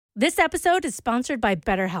This episode is sponsored by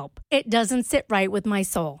BetterHelp. It doesn't sit right with my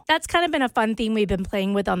soul. That's kind of been a fun theme we've been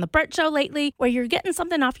playing with on The Bert Show lately, where you're getting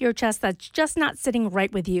something off your chest that's just not sitting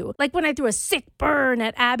right with you. Like when I threw a sick burn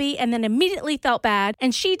at Abby and then immediately felt bad,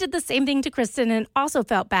 and she did the same thing to Kristen and also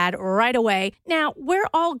felt bad right away. Now, we're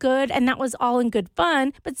all good, and that was all in good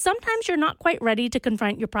fun, but sometimes you're not quite ready to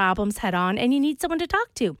confront your problems head on, and you need someone to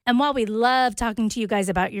talk to. And while we love talking to you guys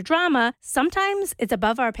about your drama, sometimes it's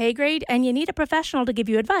above our pay grade, and you need a professional to give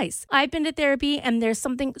you advice. I've been to therapy, and there's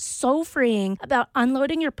something so freeing about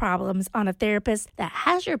unloading your problems on a therapist that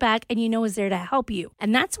has your back and you know is there to help you.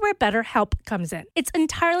 And that's where BetterHelp comes in. It's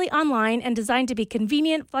entirely online and designed to be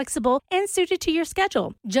convenient, flexible, and suited to your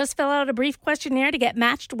schedule. Just fill out a brief questionnaire to get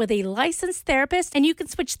matched with a licensed therapist, and you can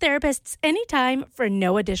switch therapists anytime for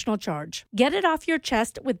no additional charge. Get it off your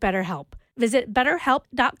chest with BetterHelp. Visit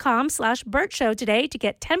BetterHelp.com/Bert Show today to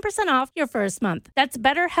get 10% off your first month. That's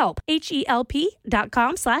BetterHelp,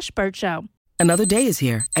 HELP.com/Bert Show. Another day is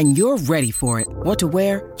here, and you're ready for it. What to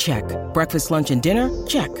wear? Check. Breakfast, lunch, and dinner?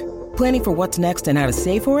 Check. Planning for what's next and how to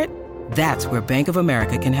save for it? That's where Bank of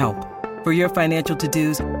America can help. For your financial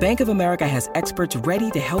to-dos, Bank of America has experts ready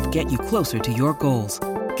to help get you closer to your goals.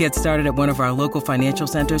 Get started at one of our local financial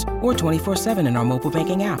centers or 24/7 in our mobile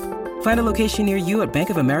banking app. Find a location near you at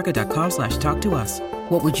bankofamerica.com/talktous.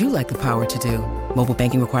 What would you like the power to do? Mobile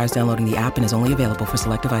banking requires downloading the app and is only available for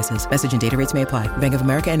select devices. Message and data rates may apply. Bank of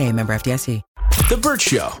America N.A., member FDIC. The Bert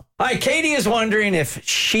Show. Hi, Katie is wondering if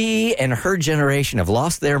she and her generation have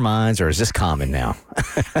lost their minds, or is this common now?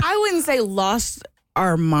 I wouldn't say lost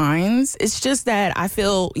our minds. It's just that I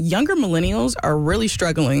feel younger millennials are really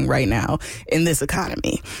struggling right now in this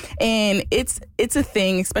economy. And it's a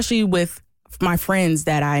thing, especially with my friends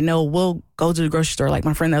that I know will go to the grocery store. Like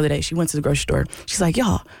my friend the other day, she went to the grocery store. She's like,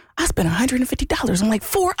 y'all, I spent $150 on like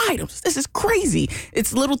 4 items. This is crazy.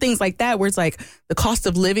 It's little things like that where it's like the cost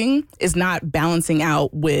of living is not balancing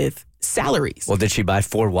out with salaries. Well, did she buy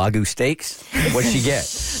 4 Wagyu steaks? What'd she get?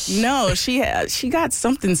 No, she got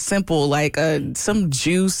something simple like some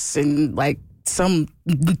juice and like some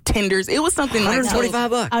tenders. It was something like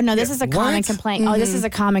 $125. Oh, no, this is a common complaint. Mm-hmm. Oh, this is a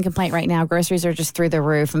common complaint right now. Groceries are just through the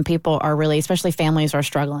roof, and people are really, especially families, are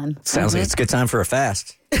struggling. Sounds like it's a good time for a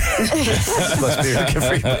fast. Must be looking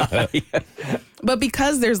for your body. But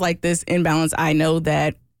because there's like this imbalance, I know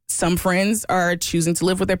that some friends are choosing to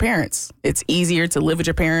live with their parents. It's easier to live with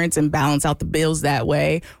your parents and balance out the bills that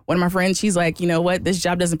way. One of my friends, she's like, you know what? This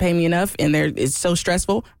job doesn't pay me enough and it's so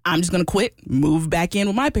stressful. I'm just going to quit, move back in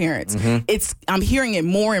with my parents. Mm-hmm. I'm hearing it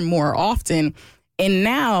more and more often. And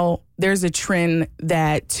now there's a trend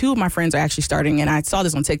that 2 of my friends are actually starting, and I saw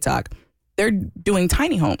this on TikTok. They're doing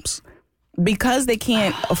tiny homes because they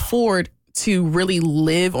can't afford to really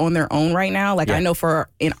live on their own right now. Like I know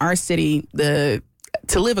in our city,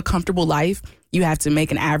 to live a comfortable life, you have to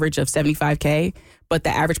make an average of $75K. But the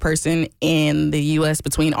average person in the U.S.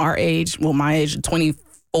 between our age, well, my age,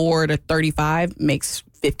 24 to 35, makes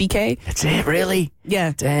 $50K. That's it, really?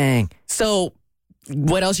 Yeah. Dang. So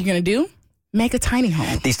what else are you going to do? Make a tiny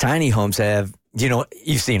home. These tiny homes have,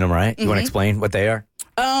 you've seen them, right? You want to explain what they are?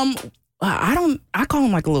 I call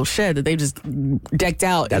them like a little shed that they just decked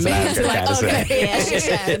out. That's what I was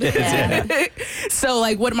So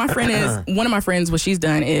like one of my friends, what she's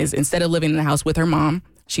done is instead of living in the house with her mom,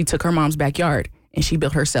 she took her mom's backyard and she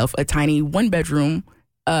built herself a tiny 1-bedroom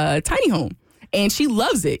tiny home. And she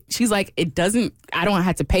loves it. She's like, I don't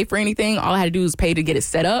have to pay for anything. All I had to do is pay to get it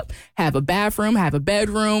set up, have a bathroom, have a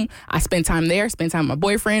bedroom. I spend time there, spend time with my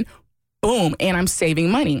boyfriend. Boom, and I'm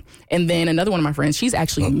saving money. And then another one of my friends, she's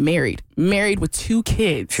actually married with 2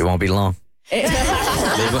 kids. She won't be long.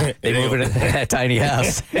 They move into that tiny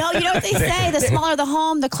house. No, you know what they say? The smaller the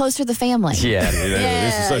home, the closer the family. Yeah.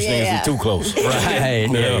 There's a such thing as too close. Right.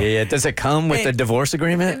 Yeah. Does it come with a divorce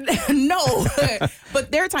agreement? No.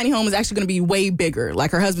 But their tiny home is actually going to be way bigger.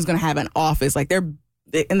 Like her husband's going to have an office. Like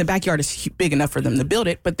in the backyard is big enough for them to build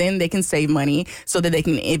it, but then they can save money so that they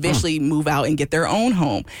can eventually move out and get their own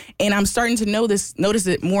home. And I'm starting to notice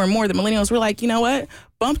it more and more. The millennials were like, you know what?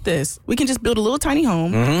 Bump this. We can just build a little tiny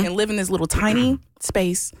home and live in this little tiny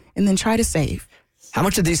space and then try to save. How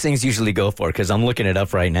much do these things usually go for? Because I'm looking it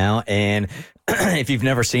up right now, and if you've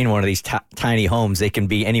never seen one of these tiny homes, they can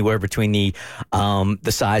be anywhere between the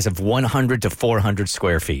size of 100 to 400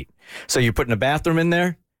 square feet. So you're putting a bathroom in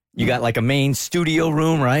there. You got like a main studio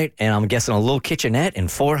room, right? And I'm guessing a little kitchenette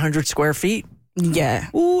and 400 square feet. Yeah.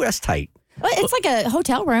 Ooh, that's tight. Well, it's like a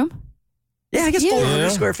hotel room. Yeah, I guess 400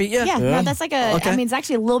 square feet. Yeah. Yeah, no, that's like I mean, it's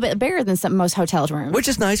actually a little bit bigger than most hotel rooms. Which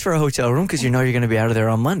is nice for a hotel room because you know you're going to be out of there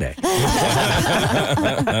on Monday.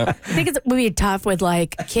 I think it would be tough with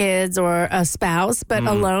like kids or a spouse, but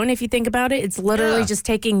alone, if you think about it, it's literally just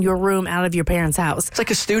taking your room out of your parents' house. It's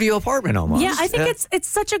like a studio apartment almost. Yeah, I think it's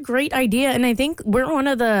such a great idea, and I think we're one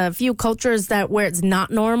of the few cultures where it's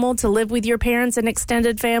not normal to live with your parents and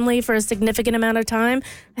extended family for a significant amount of time.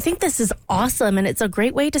 I think this is awesome, and it's a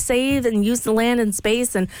great way to save and use the land and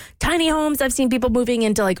space and tiny homes. I've seen people moving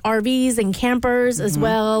into like RVs and campers as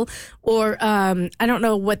well, or I don't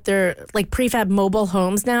know what they're like prefab mobile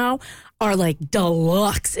homes now are like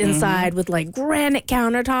deluxe inside with like granite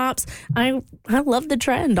countertops. I love the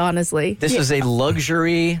trend, honestly. This is a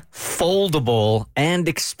luxury, foldable, and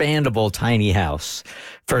expandable tiny house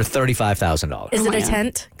for $35,000. Is it a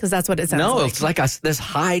tent? Because that's what it sounds like. No, it's like this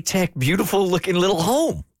high-tech, beautiful-looking little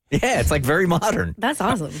home. Yeah, it's like very modern. That's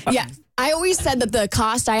awesome. Yeah. I always said that the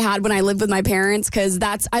cost I had when I lived with my parents, because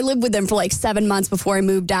I lived with them for like 7 months before I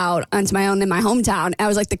moved out onto my own in my hometown. I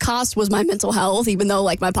was like, the cost was my mental health, even though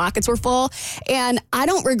like my pockets were full. And I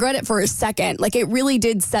don't regret it for a second. Like it really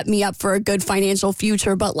did set me up for a good financial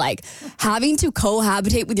future. But like having to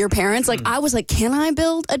cohabitate with your parents, like I was like, can I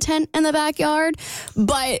build a tent in the backyard?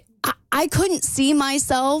 But I couldn't see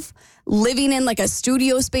myself living in like a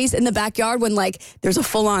studio space in the backyard when like there's a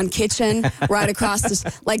full-on kitchen right across this,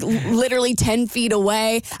 like literally 10 feet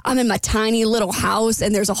away. I'm in my tiny little house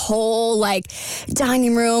and there's a whole like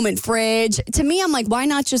dining room and fridge. To me, I'm like, why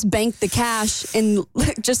not just bank the cash and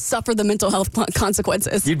just suffer the mental health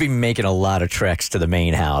consequences? You'd be making a lot of treks to the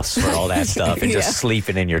main house for all that stuff and just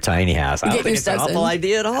sleeping in your tiny house. I don't think it's an awful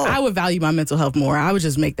idea at all. I would value my mental health more. I would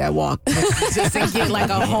just make that walk just to get like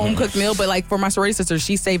a home cooked meal. But like for my sorority sister,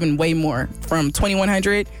 she's saving way more, from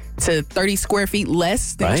 2,100 to 30 square feet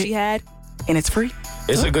less than she had, and it's free.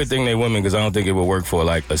 It's a good thing they're women because I don't think it would work for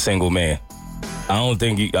like a single man. I don't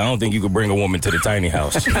think you could bring a woman to the tiny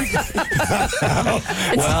house.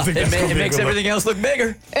 Well, it makes everything else look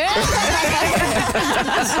bigger.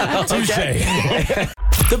 Touche.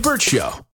 The Burt Show.